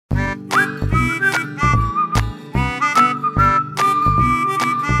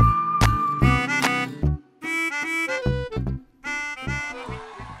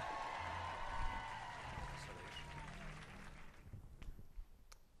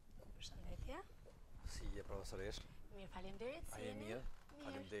Si je profesoresh? Mirë, faleminderit. A je mirë?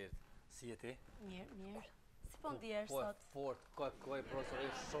 Faleminderit. Si je ti? Mirë. Si po ndihesh sot? Fort, koj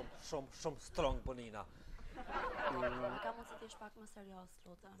profesoresh shumë strong punina. Ka mundësi të jesh pak më serioz,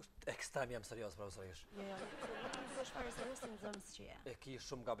 lutem. Ekstrem jam serioz profesoresh. Jo, nuk do të fare serioz si nxënës që je. E ki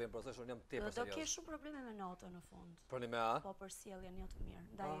shumë gabim profesoresh, unë jam tepër Do serioz. kesh shumë probleme me notën në fund. Për me a? Po për sjelljen jo të mirë.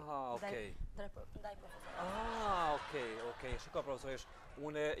 Ndaj profesorit. Okej. Shiko profesoresh,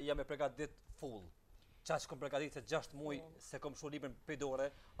 unë jam e përgatitur full. Çaq kom përgatitur se 6 muaj se kom shumë libër për dorë,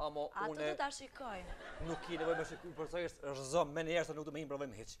 ama unë do ta shikoj. Nuk ki nevojë me shikuar profesoresh, rrezom më një herë se nuk do më hin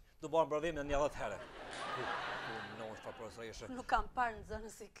provim hiç. Do bëjmë provim në 10 herë. Profesoresh. Nuk kam parë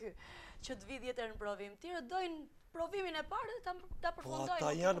nxënës si ky që të vi 10 herë në provim. Tjerë dojnë provimin e parë dhe ta përfundojnë. Po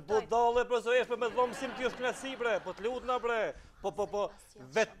ata janë budalle profesoresh, po më thon sim ti është knasi bre, po të lutna bre. Po.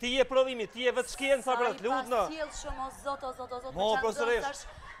 Vet ti e provimi, ti e vet shkenca bre, të lutna. Sjell shumë o zot. Mo profesoresh.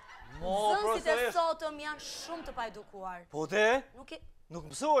 Nxënësit e sotëm janë shumë të paedukuar. Po te? Nuk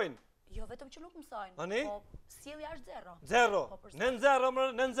mësojnë. Jo, vetëm që nuk mësojnë. Ani? Po sjellja është zero. Zero. Në zero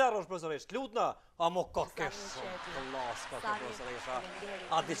është profesoresh. Të lutna. Amo ka kesh. Kallas ka profesoresh.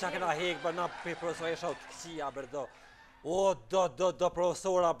 A di çka kena hek për na profesoresh aut kësia berdo. O do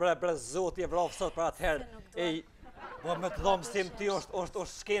profesora bre zoti e vrov sot për atëherë. Ej, po me të dhom sim ti është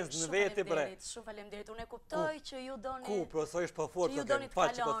shkencë në veti bre. Shumë faleminderit. Unë e kuptoj që ju doni. Ku profesoresh po fort ju doni të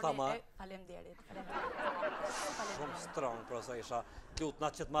kaloni. Faleminderit. Faleminderit. Shumë strong profesoresha.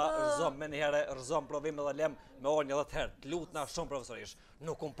 Lutna që të ma rëzom me një herë, rëzom provim edhe lem me orë një 10 herë. Lutna shumë profesorish.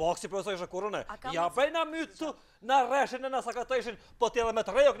 Nuk unë pak si profesorish e kurune. Ja brejna mytë na reshin e na sakatëshin, po t'jedhe me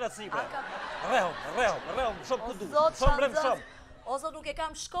të rejo këna cibre. Rehom, shumë ku du. Shumë brem shumë. O zot nuk e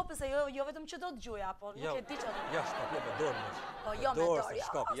kam shkope se jo vetëm që do të gjuja, po nuk e di që do të. Ja shkop, jo me dorë më. Po jo me dorë,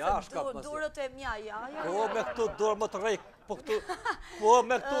 ja shkop. Durët e mja, ja. Po me këtu dorë më të rej, po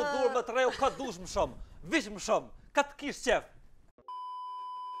me këtu dorë më të rej, ka dush më shumë, vish më shumë, ka të kish qef.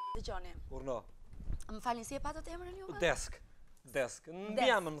 Dëgjoni. Urno. Më falni si e patët emrin juve? Desk.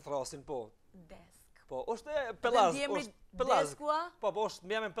 Mbjamën më thrasin, po. Desk. Po, është Pelaz. Deskua? Po, është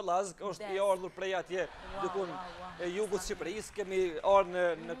mbjamën Pelaz, është i ardhur prej atje, dikun e jugut Shqipërisë, kemi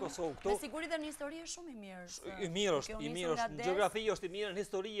ardhur në Kosovë këtu. Me siguri dhe në histori është shumë i mirë. I mirë është, në gjeografi është i mirë, në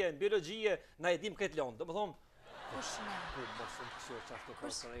histori, në biologji, na e dim këtë lëndë. Domethënë, kush ne? Po, mos më kështu çashtu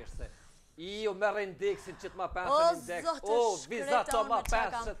profesoresh se io merr indeksin që të ma pasën indeks. Vizato ma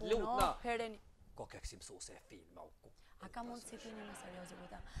pasët, lutna. Ko ke kësi mësuse e film, A ka mund si t'jeni në seriozi,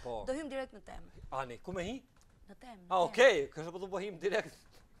 luta? Po. Do hym direkt në temë. Ani, ku me hi? Në temë. Okej, kështë po hym direkt.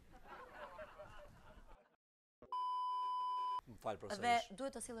 Më falë profesoresh. Dhe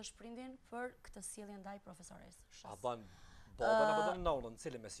duhet të sjellësh prindin për këtë sjellje ndaj profesores. A ban babën apo do nonën,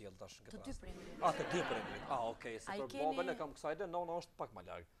 cili me sjell tash në këtë rast? Të dy prindrit. Të dy prindrit. Okej, se për babën e kam kësajde, nona është pak më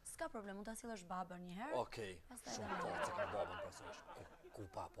larg. S'ka problem, mund ta sjellësh babën një herë. Okej. Shumë fort se ka babën profesoresh. Ku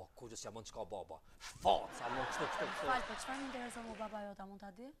pa po, ku që s'jam mund çka baba. Fort, sa mund kështu. Fal, po çfarë më intereson mu baba jota, mund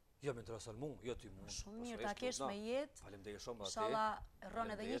ta di? Jo më intereson mu, jo ti mu. Shumë mirë, ta kesh me jetë. Faleminderit shumë atë. Inshallah rron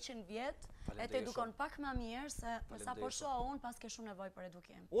edhe 100 vjet, e të edukon pak më mirë se sa po shoh unë pas ke shumë nevojë për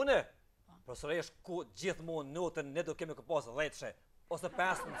edukim. Unë profesoresh ku gjithmonë notën ne do kemi pas 10 ose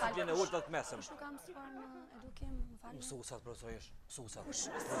 5 në cilën e ulta të mesëm. Kush kam mësuar në edukim, më falni? Mësuesat profesoresh, mësuesat. Kush?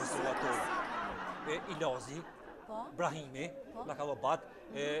 Ilazi, Brahimi, na ka dhënë bat,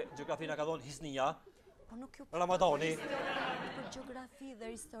 gjeografi na ka dhënë Hisnia. Po nuk ju Ramadani. Për gjeografi dhe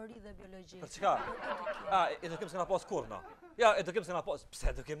histori dhe biologji. Për çka? Edukim s'kena pas kurrë na. Ja, edukim s'kena pas.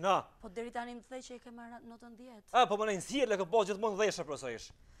 Pse edukim na? Po deri tani më thej që e ke marrë notën 10. Po më në sjellë që po gjithmonë dhëshë profesoresh.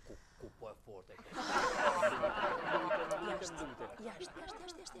 Ku po e fortë.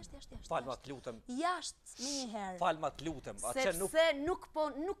 Jashtë. Fal ma të lutem. Jashtë më një herë. Fal ma të lutem. Sepse nuk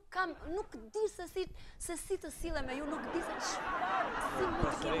di se si të sillem me ju, nuk di se si mund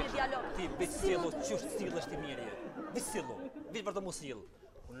të kemi dialog. Ti biç sillu çush sillesh ti mirë. Biç sillu. Biç për të mos sill.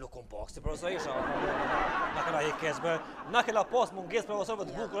 Unë nuk kom pak si profesoresh. Na kena hekesbe, na kena pas mungesë profesorëve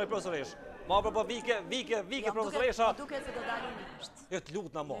të bukur profesoresh. Ma po vike profesoresha. Duket se do dalin jashtë. Jo të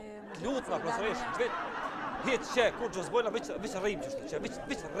lutna mo. Të lutna profesoresh. Hiç çe kur jo zbojna viç rrim çështë çe viç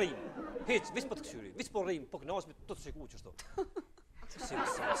rrim. Hiç viç po të këshyri. Viç po rrim, po knasmi të shikuj çështë. Si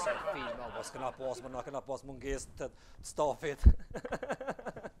film, mos kena pas, na kena pas mungesë të stafit.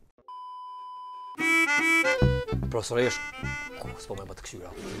 Profesoresh, s'po më të këshyra.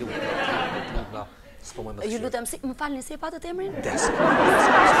 Lutna. Ju lutem, më falni si e patët emrin? Desk. Nuk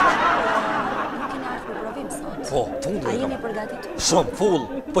keni ardhur për provim sot. Po, fundë. A jeni përgatitur? Shumë, full.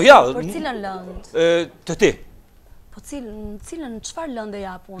 Po ja. Për cilën lëndë? Të ti. Po cilën çfarë lëndë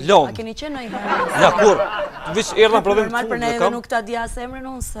jap unë? Lëndë. A keni qenë ndonjëherë? Ja kur, vish erdha në provim të Normal për fundit ne e edhe kam. nuk ta dia se emrin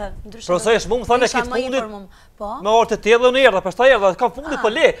unë se ndryshe. Profesoresh, mu më thënë e kitë fundit, Po. me orë të tjellë unë erdha, pastaj erdha, kam fundit po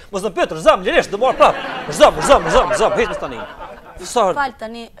le, mos në pyet, rëzam, lirisht, do marr prap. Rëzam, heq tani. Fal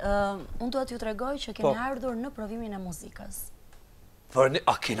tani, unë duhet ju tregoj që kemi ardhur në provimin e muzikës. Për një,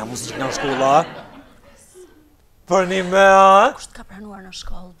 a kena muzikë në shkolla? Për një me, a? Kush ka pranuar në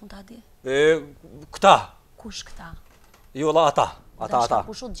shkollë, mund ta di? Këta. Kush këta? Jo, la, ata. Ata.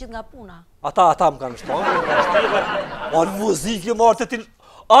 Pushut gjithë nga puna. Ata më kanë shtonë. O, në muzikë ju marrë të ti...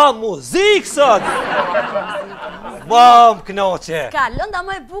 A, muzikë sot! Mam, knoqe! Ka, lënda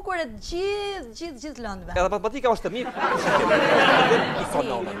më e bukur e gjithë lëndëve. Edhe matematika është të mirë.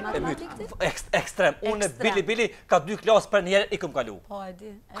 Ekstrem. Unë e bili ka 2 klasë për njerë i këm kalu. Po, e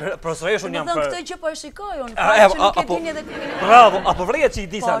di. Profesoresh unë jam për... Këtë që po e shikoj unë, që nuk e dini edhe këtë. Bravo, apo vrejet që i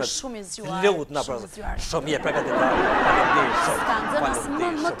di sa Po, shumë i zgjuar. Lut na profesor. Shumë i e pregatitar.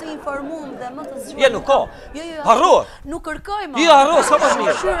 Më të informuar dhe më të zgjuar. Ja, nuk ka. Jo. Harro. Nuk kërkoj më. Jo, harro, s'ka më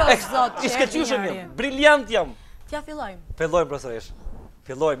mirë. I shkëlqyshëm jam. Briljant jam. T'ja fillojmë. Fillojmë profesoresh.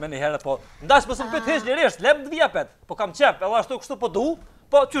 Fillojmë me një herë po. Ndash mos më pyet hiç lirisht, lem të vjapet. Po kam qep, edhe ashtu kështu po du.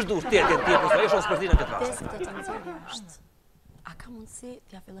 Po çysh du ti profesoresh ose sportin këtë rast. Test të nxjerrë është. A ka mundësi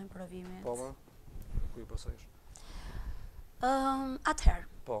t'ja fillojmë provimin? Po, ku i profesoresh? Atëherë.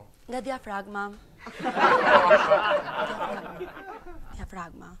 Po. Nga diafragma.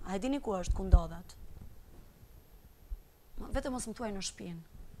 Diafragma. A e dini ku është, ku ndodhet? Vetëm mos më thuaj në shpinë.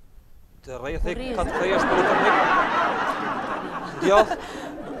 Të rrethek, ka të rrejesh për të mik. Djath?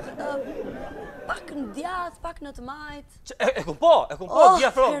 Pak në djath, pak në të majt. E kum po,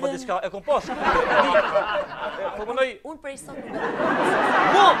 diafragma, po diçka, e kum po. Po mënoj. Unë prej sot nuk e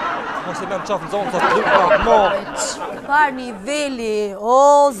Mo! Mos e më çaf në zonë të lukta, mo. Çfarë niveli? O,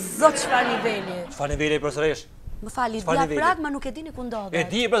 zot çfarë niveli? Çfarë niveli profesoresh? Më fali, diafragma nuk e dini ku ndodhet. E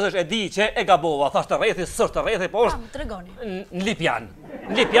di, profesoresh, e di që e gabova, thash të rrethi, s'është të rrethi, po është. Tregoni. Në Lipjan.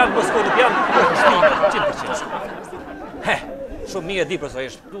 Në Lipjan, mos ko Lipjan, po është 100%. He, shumë mirë e di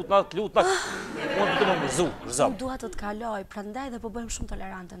profesoresh. Lutna. Unë të më mëzu, rëzam. Unë dua të kaloj, prandaj dhe po bëjmë shumë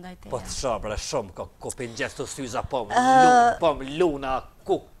tolerante ndaj teje. Po të shabra shumë, ko pingjes të syza, po më luna,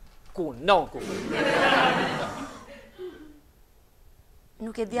 ku, non, ku.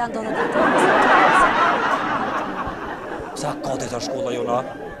 Nuk e dia ndodhet atë. Sa kote të shkolla jona?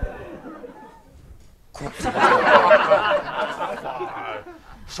 Ku?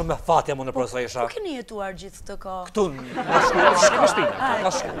 Shumë e fatja më në profesoresha. Ku keni jetuar gjithë këtë kohë? Këtu në shkollë, shkemi shpinë, ka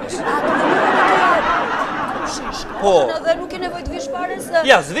shkollës. Po. Dhe nuk e nevojë të vish fare se...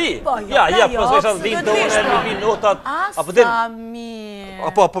 Ja, zvi. Ja, profesoresha dhim tonë, mi vi notat. Asa mirë.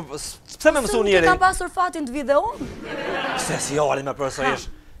 Apo, pse me mësu njeri? Se nuk e kam pasur fatin të vi dhe unë? Pse si jali me profesoresh?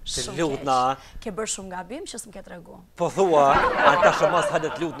 Se lutna. Ke bërë shumë gabim që s'm ke tregu. Po thua, a ta shëmas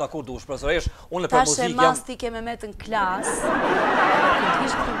hajdet lutna kur dush, profesoresh, unë për muzikë jam... Ta shëmas ti ke me metë në klasë, kur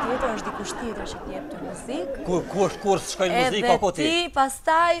t'vish për tjetër, është dikush tjetër që t'jep të muzikë. Kur shkojnë muzikë, ako ti? Edhe ti,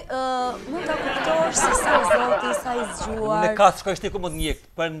 pastaj, mund t'a kuptosh se sa i zoti, sa i zgjuar. Unë e ka të shkoj shti ku më njekë,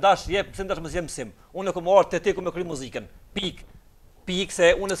 për ndash jep, pëse ndash më zjem mësim. Unë e ku më arë të ti ku me kry muzikën. Pik,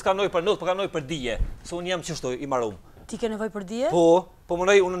 se unë s'ka noj për not, për ka noj për dije. Se unë jam qështu i marum. Ti ke nevoj për dije? Po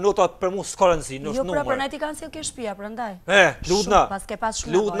mënej unë notat për mu s'ka rëndësi, në është numër. Jo, pra ne ti kanë si ke shtëpia, prandaj. Lutna. Pas ke pas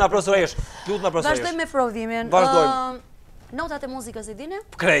shumë. Lutna profesoresh. Vazhdojmë me provimin. Vazhdojmë. Notat e muzikës i dini?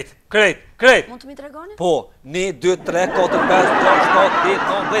 Krejt. Mund të mi tregoni? Po, 1, 2, 3, 4, 5, 6, 7, 8,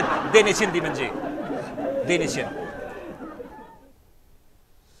 9, 10, deni 100 di me në gjë. Deni 100.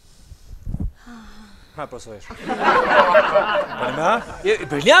 Ha, profesoresh. Për me,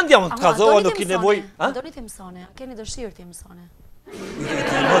 briljant jam të kazoha, nuk i nevoj... Do një të mësone, keni dëshirë të mësone.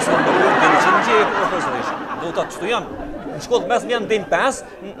 Ti mësë në bërë, deni 100 gjë, profesoresh. Do të qëtu janë. Në shkollë mes më janë den 5,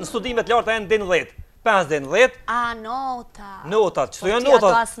 në studimet larta janë den 10. 5 den 10. A, nota. Notat, qëtu janë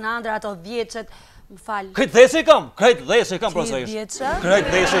notat. Ato asnandra, ato vjeqet, më falë. Krejt dheshe i kam, profesoresh. Krejt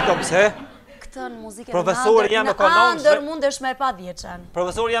dheshe i kam, se? Këtë në muzike në andër mundesh me pa vjeqen.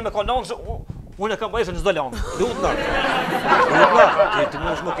 Profesori jam e kanonshë, unë e kam bëjshë në çdo langë. Lutna. Ti më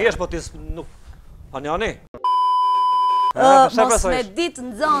është më kesh, po ti nuk... Ani. Mos me ditë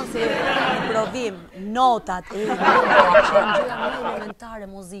nxënësi si në provim, notat që janë gjëra më elementare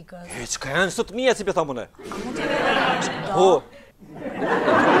muzikës. Çka janë sot mia si pe thamune? A mund të bësh këto? Po.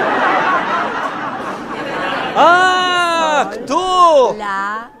 Këtu!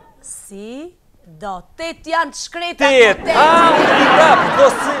 La, si, do. Tet janë të shkreta. Tet! Unë i prap,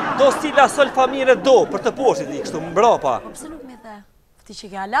 do si la sol familje do, për të poshtit i kështu mbrapa. Po pse nuk mi the? Ti që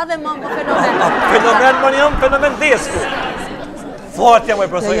ke ala dhe më fenomen. Fenomen më jam, fenomen desku. fort jam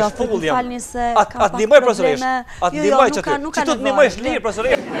profesoresh, full jam. Falni se Atë ndihmoj profesoresh. Atë ndihmoj çati. Ti të ndihmosh lirë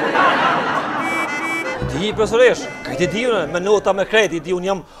profesoresh. Di profesoresh, këtë di unë me nota me kredi, di unë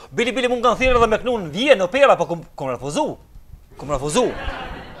jam bili mund kanë thirrë edhe me knun vjen në opera, po kom refuzu. Kom refuzu.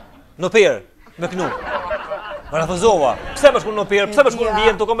 Në operë me knun. Refuzova. Pse më shkon në operë? Pse më shkon në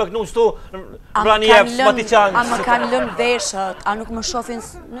vjen, kom me knun këtu brani jep Matiçan. A më kanë lënë veshët, a nuk më shohin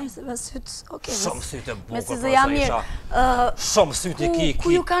nëse me syt, okay. Shumë sytë bukur. Me si jam mirë. Shumë sytë ki.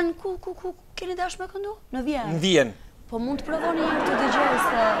 Ku ju kanë ku keni dash me këndu? Në vjen. Në vjen. Po mund të provoni një të dëgjoj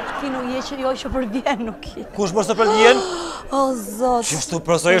se ti nuk je që jo që për vjen nuk je. Kush mos të për vjen? O zot. Qështu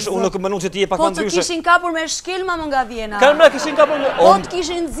profesoresh, unë nuk më nuk që ti je pak më ndryshe. Po të kishin kapur me shkelma më nga vjena. Kanë më kishin kapur me... Po të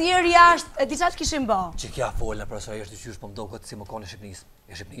kishin nxjerr jashtë, e di çfarë kishin bë. Që kja folna profesoresh, dyqysh po mdoket si më kanë e Shqipërisë.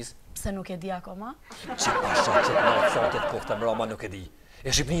 E Shqipërisë? Pse nuk e di akoma? Që pasha që të në thotet kofta mrama nuk e di.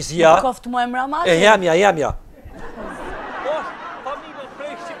 E Shqipërisë ja? Koftë mu e mrama? E jamja. Po, familjen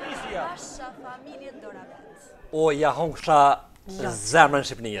prej Shqipërisë ja. Pasha familjen Doravet. O, ja hongsha zemrën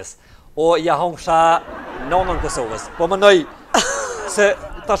Shqipënisë. O, ja hongsha nonën Kosovës. Po mënoj se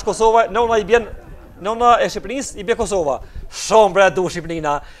tash Kosova, nona i bjen, nona e Shqipërisë i bje Kosova. Shumë bre du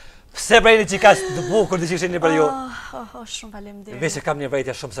Shqipënina. Pse brejni që ka të bukur të që ishin një për ju? Shumë faleminderit. Veç e kam një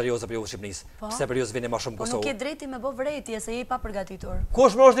vrejtje shumë serioze për ju Shqipënisë. Pse për ju s'vini ma shumë Po Kosovë? nuk e drejti me bë vrejtje, se je i pa përgatitur.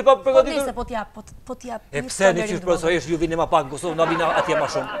 Kush më është i pa përgatitur? Po t'jap, po t'jap. E pse një qysh profesoresh ju vini ma pak në Kosovë, na vina atje ma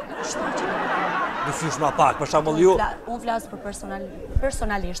shumë? Në fysh ma pak, për shembull ju... Unë flas për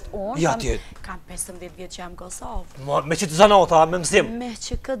personalisht, Ja, unë tje. kam 15 vjet që jam në Kosovë. Me që të zanata, me mësim. Me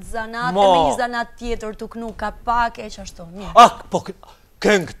që këtë zanat, e me një zanat tjetër të knu ka pak e qashtu, mirë. Po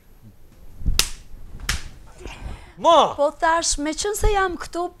këngë. Ma! Po thash, me qënë se jam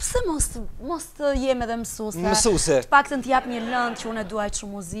këtu, pse mos të jem edhe mësuse? Mësuse. Të pak të t'jap një lëndë që unë e duaj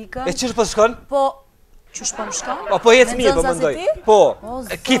shumë muzikën. E qështë po të shkon? Po, qështë po më shkon? Po jetë mirë, po mëndoj. Po,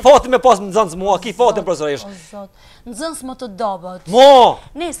 ki fatin me pas më nëzënës mua, ki fatin profesoresh. O zot, nëzënës më të dobët. Ma!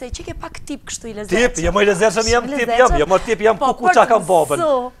 Nese, që ke pak tip kështu i lezetshëm. Tip, jam i lezetshëm, jam tip, jam ku qa kam babën.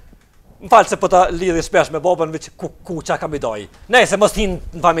 Më falë se po ta lidhi shpesh me babën, veç ku qa kam i doj. Nese, mos tin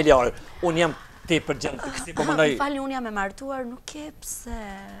në familjarë. Unë jam tip për gjendë të kësi, po më nëj... Falni, unë jam e martuar, nuk e pse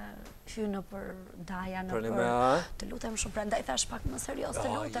hy në për daja, në për... Të lutem shumë, pra ndaj thash pak më serios, të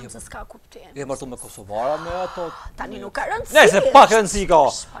lutem se s'ka kuptim. Je martu me Kosovara me ato... Tani nuk ka rëndësi. Nese, pak rëndësi ka.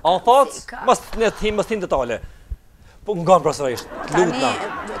 A në fatë, mës tin detale. Po nga në profesorisht, lutna.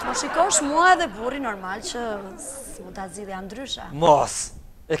 Tani, duhet më shikosh mua edhe burri normal që s'mu ta zidhja ndryshe. Mos,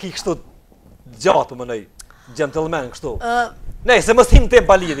 e ki kështu gjatë, më nëj, gentleman kështu. Nej, se mos tim tem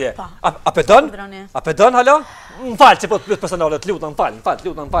pa lidhje. A pedon? A pedon hala? Më falë që po të pyet personale, të lutna,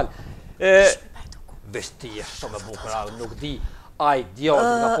 më falë. Vesh ti je shumë e bukur, nuk di, aj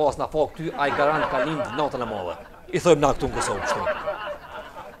djallë nga pas na fa këty, aj garant ka lindë natën e madhe. I thojmë na këtu në Kosovë kështu.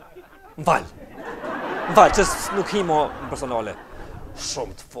 Më falë, që nuk himo në personale.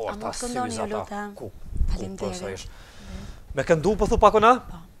 Shumë të forta, syzata. Ku profesoresh. Me këndu po thu pakona?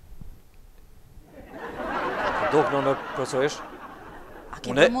 Do kënë në profesoresh? A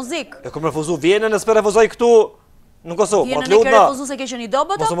ke për muzik? E kom refuzu Vjenën, e s'pe refuzoj këtu në Kosovë. Vjenën e ke refuzu se ke qenë i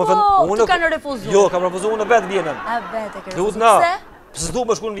dobët, apo të kanë refuzu? Jo, kam refuzu unë vetë Vjenën. A vetë e ke refuzu, pse? Pse s'du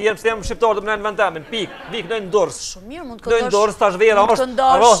më shku në Vjenë, pse jam shqiptarë të më nëjnë vend temin, vik nëjnë ndorës. Shumë mirë, mund të këndosh. Nëjnë ndorës, tash vera,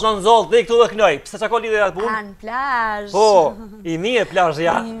 arros në nëzollë, dhe i këtu dhe kënoj. Pse që ka lidhe atë punë? Anë plazh. Po, i mirë plazh,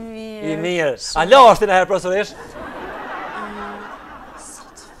 ja. I mirë. Alo, është të nëherë profesoresh?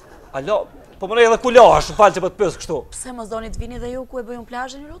 Alo, po më nëjë edhe ku lash, në falë që po të pësë kështu. Pse mos doni të vini dhe ju ku e bëjun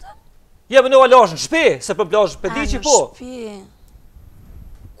plazhin, ju lutem? Ja, më në lash në shpi, se për plazh, për di që po. Në shpi.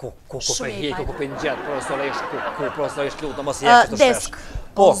 Ku për hekë, ku për në gjetë, profesoresh, ku profesoresh lutë, mos jeshtë të shpesh. Desk.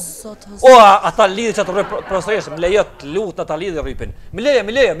 Po, ata lidhë që të profesoresh, më lejo të lutë në ata lidhë rripin. Më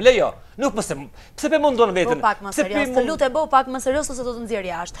lejo. Nuk pëse, pse pe mundon vetën? Po pak më serios, të lutë e bo pak më serios ose do të nxjerr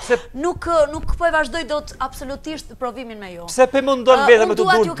jashtë. Nuk po e vazhdoj dot absolutisht provimin me ju. Pse pe mundon vetën me të Unë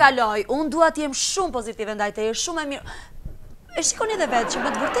dua t'ju kaloj, unë dua t'jem shumë pozitive ndaj teje, shumë e mirë. E shikoni edhe vetë që me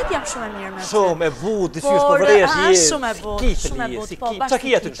të vërtet jam shumë e mirë me të. Shumë e butë, dyqysh po vëresh je. Shumë e butë, shumë e butë, po bashkë. Qa ki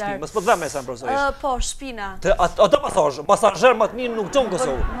jetë në shtëpi, mos po të dheme sa në profesoresh. Po, shpina. A do masazher më të mirë nuk gjonë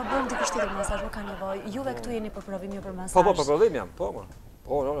Kosovë. Më bëm dikush tjetër masazh, nuk ka nevojë. Juve këtu jeni për provim, jo për masazh. Po, për provim jam, po.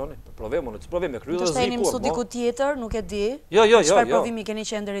 Po, për provim e kryu dhe zi kur. Të shtajni mësu diku tjetër, nuk e di. Jo. Çfarë provimi keni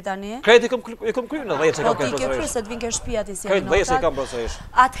qenë deri tani? Kredi e kom kryu në 10 që kam Po, ti ke kryer se të vinë ke shtëpia ti si janë notat. 10 që kam profesoresh.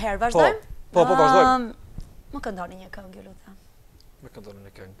 Atëherë, vazhdojmë? Po, vazhdojmë. Më këndoni një këngë, ju lutem. Me këndonin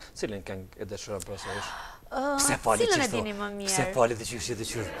e këngë. Cilën këngë e dëshiron profesoresh? Cilën e dini më mirë? Pse fali dhe qysh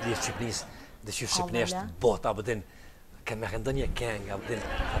Shqipnisë, dhe qysh Shqipnisht bot, apo din, ke me këndon një këngë, apo din,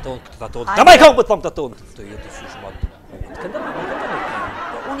 ato, damaj këngë për të thamë të tonë, të ju të qysh ma të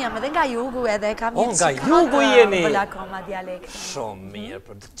Unë jam edhe nga jugu edhe kam O, nga jugu jeni? Vëllakoma dialektin. Shumë mirë,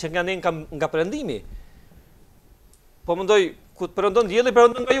 që nga ne nga perëndimi. Po mendoj, ku të perëndon dielli,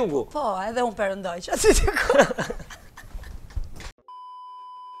 perëndon nga jugu. Po, edhe unë perëndoj që aty të ku.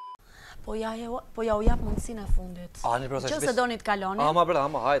 Po ja u jap mundësinë e fundit. Nëse doni të kaloni. Ama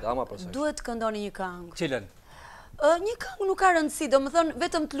profesor. Duhet të këndoni një këngë. Cilën? Një këngë nuk ka rëndësi, domethënë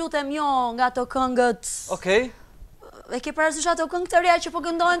vetëm të lutem jo nga ato këngët. Okej. E ke parasysh ato këngë të reja që po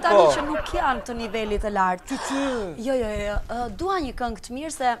këndojnë tani që nuk janë të nivelit të lartë. Jo. Dua një këngë të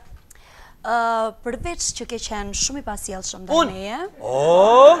mirë se përveç që ke qenë shumë i pasjellshëm ndaj meje.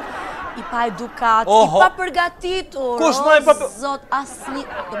 I pa edukat, i pa përgatitur. Kush më e Zot, asnjë,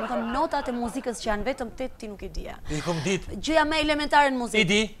 domethënë notat e muzikës që janë vetëm 8 ti nuk i dije. I kom ditë. Gjëja më elementare në muzikë. I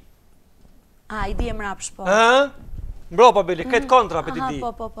di. I di e mrapsh po. Mbrapa Beli, këtë kontra për ti di.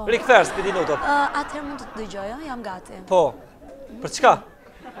 Po. Rikthers për ti notat. Atëherë mund të dëgjoj, jam gati. Po. Për çka?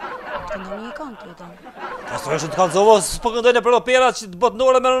 Këndoni një këngë, lutem. Pastaj të kallëzovo, s'po këndojnë për opera që të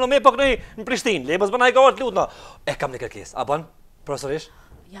botnore me renomë, po këndoj në Prishtinë. Le mos bëna hajgort lutna. E kam një kërkesë. A bën? Profesorish?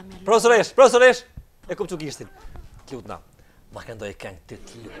 Jam mirë. Profesorish. E kuptoj gishtin. Lutna. Ma këndoj këngë ti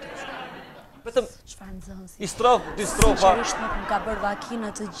lutem. Vetëm çfarë nxënësi? I dy strofa. Sinqerisht nuk më ka bërë vakinë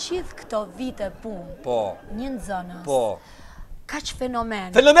të gjithë këto vite punë. Po. Një nxënës. Po. Kaq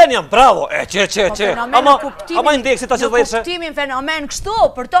fenomen. Fenomen jam, bravo. Që. Ama indeksi ta që dhëshë. Kuptimin fenomen kështu,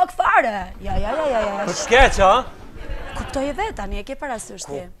 për tok fare. Ja. Për skeç, ha? Kuptoj vetë tani, e ke parasysh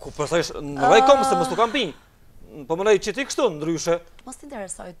ti. Ku përsërish në rrekom se mos u kam pi. Po më lej që ti kështu ndryshe. Mos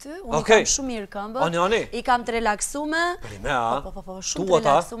t'interesoj ty, unë kam shumë mirë këmbë. Ani. I kam të relaksume. Po, shumë të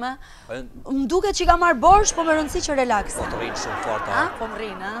relaksume. Më duket që i ka marrë borsh, po më rëndësi që relakse. Po të rinë shumë fort, ha? Po më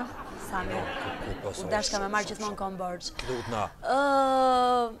rinë, ha? Sa mirë. U dashka me marrë gjithmonë kom borç. Lutna.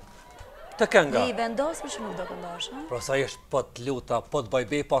 Të kënga. I vendosur që nuk do këndosh, ha? Profesorish, po të luta, po të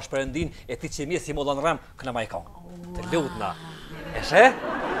bajbe, po shperëndin, e ti që mje si mollon rëm, këna ma i kam. Të lutna. E she?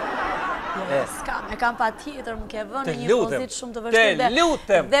 S'kam, e kam pa tjetër, më ke vënë një pozitë shumë të vështirë. Të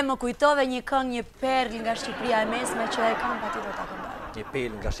lutem! Dhe më kujtove një këngë, një perl nga Shqipëria e mesme që e kam pa tjetër ta këndoj. Një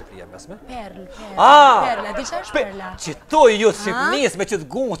perl nga Shqipëria e mesme? Perl, perla, di çfarë është perla? Qitoj ju të Shqipënisë me qëtë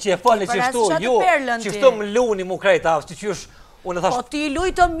gunë që e falë qështu, ju, qështu më luni mu krejta, që qysh, unë e thash... Po ti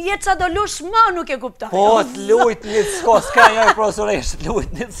lujtë o mjetë sa do lush më nuk e kuptoj. Po të lujtë një të s'ka s'kaj, ja profesorish,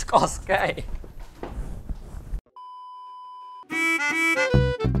 lujtë një të s'ka s'kaj.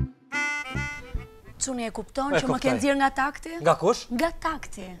 Quni e kupton që më ke nxjerr nga takti? Nga kush? Nga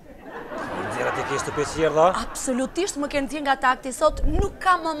takti. Nxjerrat e kishtë të pesjerdha? Absolutisht më ke nxjerr nga takti, sot nuk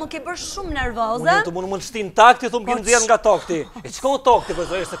kam më ke bërë shumë nervoze. Unë më shtin takti, thumë ke nxjerr nga takti. E çka o takti,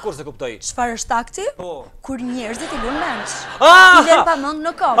 profesorish, se kur se kuptoj? Çfarë është takti? Po. Kur njerëzit i lunë menç. I lën pa mend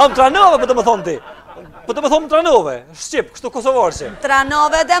në kokë. Am tranove, po të më thon ti. Po të më thonë tranove, shqip, kështu kosovarësi.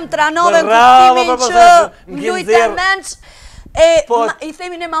 Tranove, tranove në kuptimin që lujtë menç. I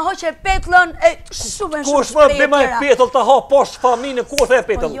themin e ma hoqe petlën, shumë Kush më bima e petl të ha poshtë faminë, ku është e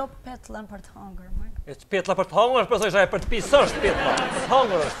petl? Po jo petlën për të hangër, E që petla për të hangër, përso isha e për të pisë është petla, për të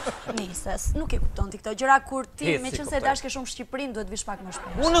hangër është. Nises, nuk e kupton ti këto gjëra kur ti, me qënë se dashke shumë Shqipërinë, duhet vish pak më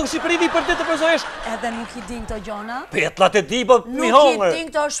shpesh. Unë në Shqipëri vi për ditë përso ishë. Edhe nuk i din këto gjona? Petlat e di, po mi hangër. Nuk i din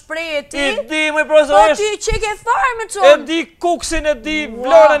këto shpreje ti? I di, më përso ishë. Po ti që ke farë me qonë? E di kuksin, e di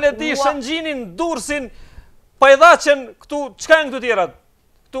vlorën, e di shëngjinin, dursin, pajdhaqen, këtu, qka e në këtu tjerat?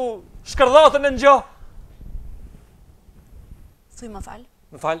 Këtu, shkërdhatën e në gjo. Thuj më falë.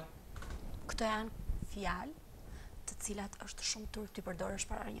 Më falë. Këto janë fjalë të cilat është shumë turp t'i përdorësh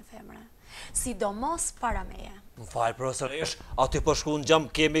para një femre. Sidomos para meje. Më falë, profesorish, aty po shku në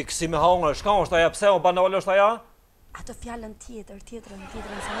gjëmë kemi kësi me hangër, shka është aja, pse o banale është aja? Ato fjallën tjetër, se nuk e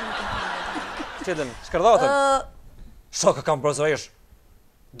fjallën. Qëtën, shkërdhatën? Shaka kam, profesorish.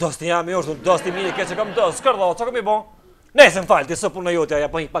 Dosti jam i është, dosti mi e ke që kam dosti, shkërdhatë, që kam i bo? Nese, më falë, ti së punë në jotja, ja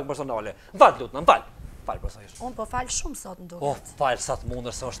po një pak personale. Më falë, lutna, më falë. Falë, profesorish. Unë po falë shumë sot në duket. O, falë, sa të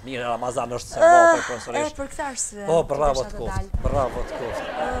mundër, se është mirë, Ramazan është se vapër, profesorish. Për këtë arsye. O, bravo të koftë, bravo të koftë.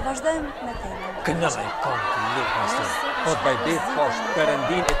 Vazhdojmë me temën. Kënjëna i kam të lukë në stë. Po të bajbit, po është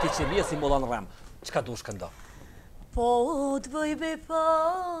përëndin e ti që mje si mullan rem. Qka du shkënda? Po të bëjbe pash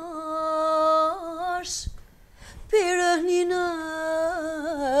pirënina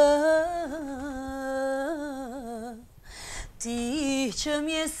ti që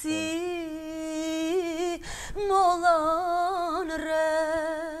mje si mullan re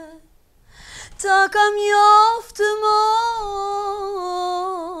ta kam joftë moj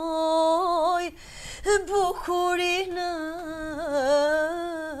bukurina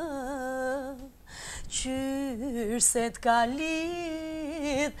qyrë se t'ka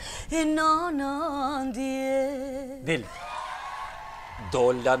lidh e nana ndje. Dil.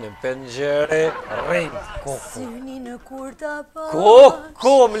 Dolla në pengjere, rrim, koko. Syni në kur ta pash.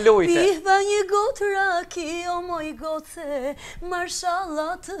 Koko, më lujte. Pihva një gotë raki, o moj goce,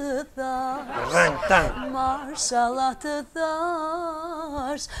 marshallah të thash. Rrim, tang. Marshallah të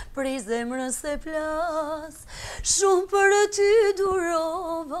thash, prej zemrën se plas, shumë për ty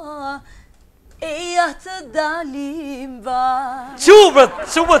durova, eja të dalim bash.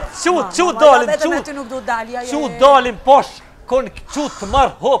 Qu dalim, Vetëm e ty nuk du dalja. qu dalim posh, kon qu të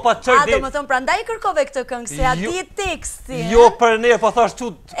marrë hopa të A, qërdi. do më thëmë, prandaj kërkove këtë këngë, se ati e teksti. Jo për ne, po thash qu,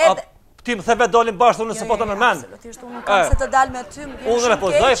 Edhe- ti më theve dalim bashkë, unë se po të në men. Absolutisht, unë nuk kam se të dal me ty, më vjen Unë shumë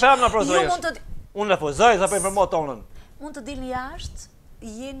refuzoj, keq. femna Ju refuzoj. mund të Unë refuzoj, sa për informo tonën. mund të dilni jashtë,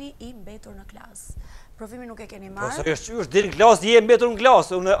 jeni i mbetur në klasë. Provimin nuk e keni Po marrë. se është dil në klasë, je mbetur në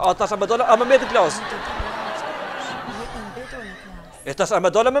klasë, unë tash me dola, a më mbetur në klasë. Je i mbetur në klasë. E tash a më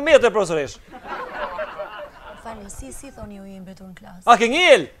dola më mbetur profesorish. Falni, si thoni ju i mbetur në klasë? A ke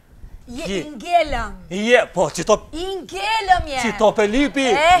ngel? Je Je. i ngelëm. Je, po çito I ngelëm je. çito pelipi.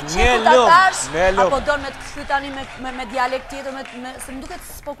 Që ta tash, ngelëm. apo don me të kthy tani me dialekt tjetër, se më duket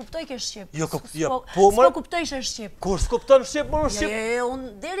s'po kuptoj ke shqip. Jo, S'po po, kuptoj se shqip. Kur s'kupton shqip, më shqip. Jo,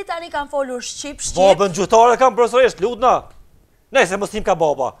 unë deri tani kam folur shqip. Babën gjutare kam profesorish, lutna. Nëse mos tim ka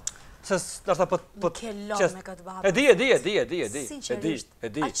baba. Se ndoshta po Ke lodh me këtë babë. E di. Sinqerisht, E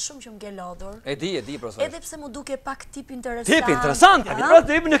di. aq shumë që më ke lodhur. E di profesorish. Edhe pse më duke pak tip interesant. Tip interesant, ha? pra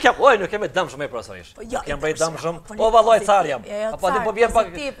tip nuk jam, oj, nuk jam e dëmshëm me profesorish. Po, jo, Nuk jam i bëj dëmshëm, dëmshëm. po, Po një vallaj pozitiv, car jam. jo, Apo ti car, po vjen pak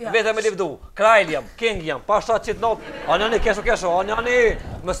pozitiv, jo. vetëm me livdu. Krajl jam, king jam, pasha çit not. Anani kesho, anani,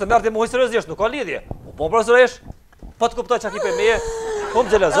 mos të merrti më seriozisht, nuk ka lidhje. Po profesorish, po të kuptoj çka ki për me. Po më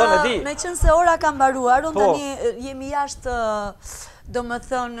xhelazon e di. Me qenë se ora ka mbaruar, unë Po. tani jemi jashtë, do më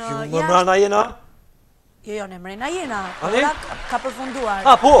thënë, Më mrana jena. Jo, ne mrena jena, Ani? ora ka përfunduar.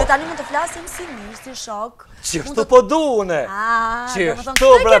 A, po. Dhe tani mund të flasim si mish, si shok. Çishtu po duune. Do më thënë, Çishtu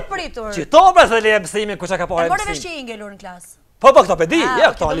këtë e bre. ke pritur. Çito bre se le mësimin ku çka ka E parë more vesh që mësim. i ngelur në klasë. Po këto pe di,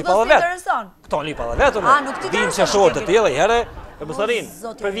 ja këto okay, li do pa të vet. intereson. Këto li pa vet. Nuk ti Din intereson që shortë që të tilla herë, e mos arrin.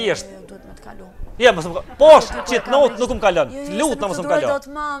 Zoti, Për vjesht. duhet më të kalu. Ja, mos më posh, çit not nuk më kalon. Lut na mos më kalon. kalon. Do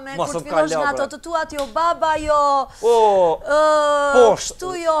të mame, Mos kur më të fillosh kalon, nga ato bre. të tuat, jo baba, jo... O, posh.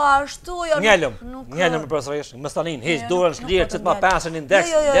 Ashtu jo, ashtu jo... Ngelëm, nuk- ngelëm profesorish, mos tani hiç Jo, dorën nuk shlir po të çet ma ngel. pesën indeks.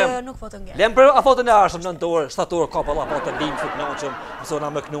 Jo, nuk po të ngel. Lem për afotën e arshëm nën dorë, 7 orë ka pa po të lim fut naçëm, mësona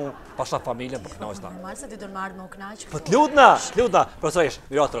më knu, pasha familjen për knaqna. Normal se ti do të marrë me u knaq. Po t'lutna, profesorish,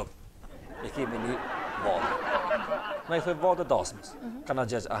 miratro. E kemi një vallë. Na i thoj vallë dasmës. Kana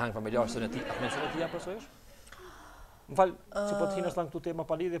gjë a hang familjar suneti, a kanë suneti ja profesorish? Më fal, që po të hinë është këtu tema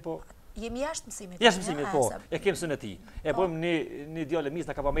pa lidhje, po... Jemi jashtë mësimit. Jashtë mësimit, po, e kemë suneti. E bëjmë një djallë mis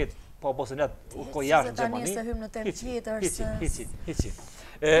në kapamet, po sunet, ko jashtë në Gjermani. Tani se hymë në temë tjetër, se... Hici.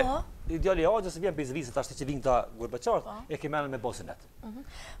 I djallë i agjës vjen për izvizit, ashtë që vinë ta gurbeqartë, e kemë menën me bosunet.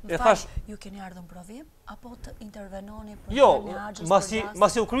 Më fal, ju keni ardhën provim, apo të intervenoni për Jo, një agjës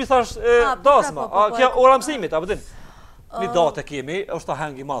masi u kry thash dasma, kja ora mësimit, apo din? Një datë kemi, është ta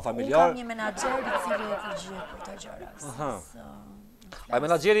hangi ma Unë familjar. kam një menaxher i cili e përgjigjet për të gjëra. A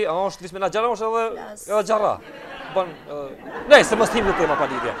menaxheri, a është vice menaxher, është edhe xharra. Bën, nej, se mos tim këtë tema pa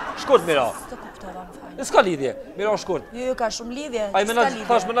lidhje. Shkurt mira. Të kuptova, më fal. S'ka lidhje, mira shkurt. Jo, ka shumë lidhje. Ai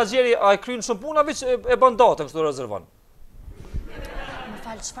thash menaxheri, ai kryen shumë puna, veç e bën datën kështu rezervon. Më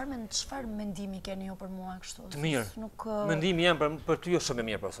fal, çfarë mendimi keni ju për mua kështu? Të mirë. Nuk Mendimi jam për ty është shumë i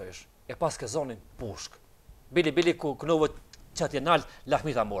mirë profesorish. E pas ke zonin pushk. Bili ku knova çatje nal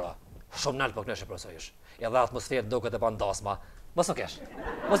lahmita mora. Shumë nal po kneshë profesorish. Edhe atmosferë duket e pandasma. Mos u kesh.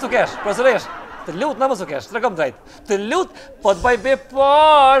 Profesorish. Të lut na mos u kesh. Tregom drejt. Të lut po të baj be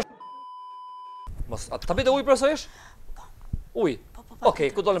pash. Mos ta bide uj profesorish? Uj. Okej,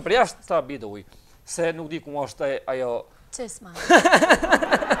 ku dolën për jashtë ta bide uj. Se nuk di ku është ajo çesma.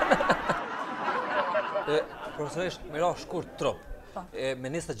 Profesorish, mira shkurt trop. Me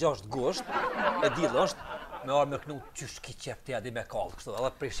 26 gusht, e dill është, me arë me kënu qysh ki qef të jadi me kallë, kështu, edhe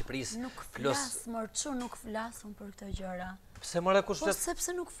prej Shqipërisë. Nuk flas, mërçu, nuk flasun për këtë gjëra. Pse mëre kush Po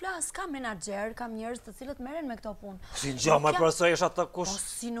sepse nuk flas, kam menaxher, kam njerëz të cilët merren me këto punë. Si gjama profesorish ata kush? Po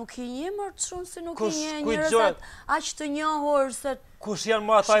si nuk i një mërçun, si nuk i Kush, një kujt njerëz gjohet? aq të njohur se Kush janë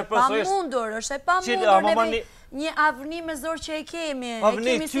më ata i profesorish? pamundur, është e Cili, pamundur ama neve një avni me zor që e kemi.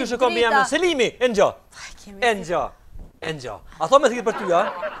 Avni, ty shë kom jam, Selimi, e nxha. Ato me thikit për ty, a?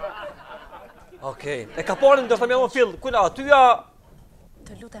 Okej, e ka parin do të më fill, kujna, atyja...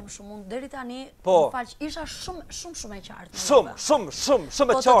 Të lutem shumë, unë deri tani, Po. më falq, isha shumë e qartë. Shumë e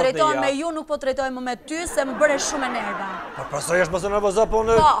Po të qartë drejtohem me ju, nuk po të drejtohem më me ty, se më bëre shumë e nerva. Po profesorish mos e nervozo, po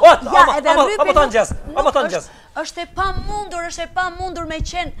në... Po, ja, edhe rrypi Ama ta ngjes. Është e pamundur me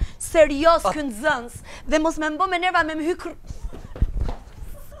qenë serios ky nxënës dhe mos më bë me nerva me më hy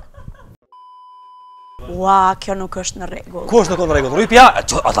Ua, kjo nuk është në rregull. Ku është në rregull? Rrypja,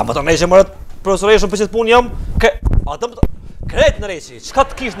 ata më të nejë më profesoreshën për këtë punë jam. Ata më kret në rreçi. Çka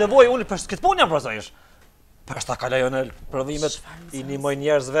të kish nevojë unë për këtë punë jam profesoresh. Për shta kalojnë në provimet, i nimoj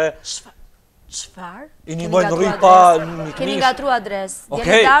njerëzve. Çfarë? I nimoj në rrypa, një keni gatruar adres. Okej.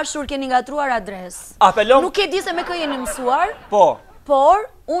 Jeni dashur, keni gatruar adres. Apelon. Nuk e di se me kë jeni mësuar. Po. Por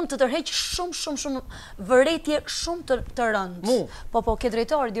unë të tërheq shumë vërejtje shumë të rëndë. Mu. Po, ke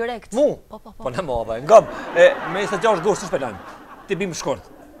drejtor direkt. Mu. Po. Ne move. Ngam, me 26 gusht shpelojmë. Ti bim shkurt.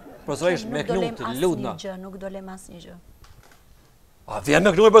 Profesoresh me knu të ludna. Nuk do lem asnjë gjë. A vjen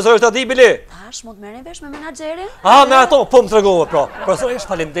me knu e profesoresh ta di bili? Tash mund të merrem vesh me menaxherin? Me ato, po më tregove pra. Profesoresh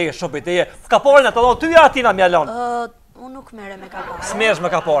faleminderit shumë për teje. Kaporën ato ty atina mjalon. Unë nuk merrem me kaporën. Smesh me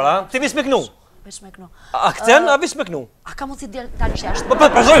kaporë, a? Ti vis me knu. Vesh me knu. A kthen, a vis me knu? A ka mundsi dalësh jashtë? Po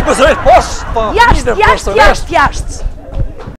profesoresh, posh. Jashtë.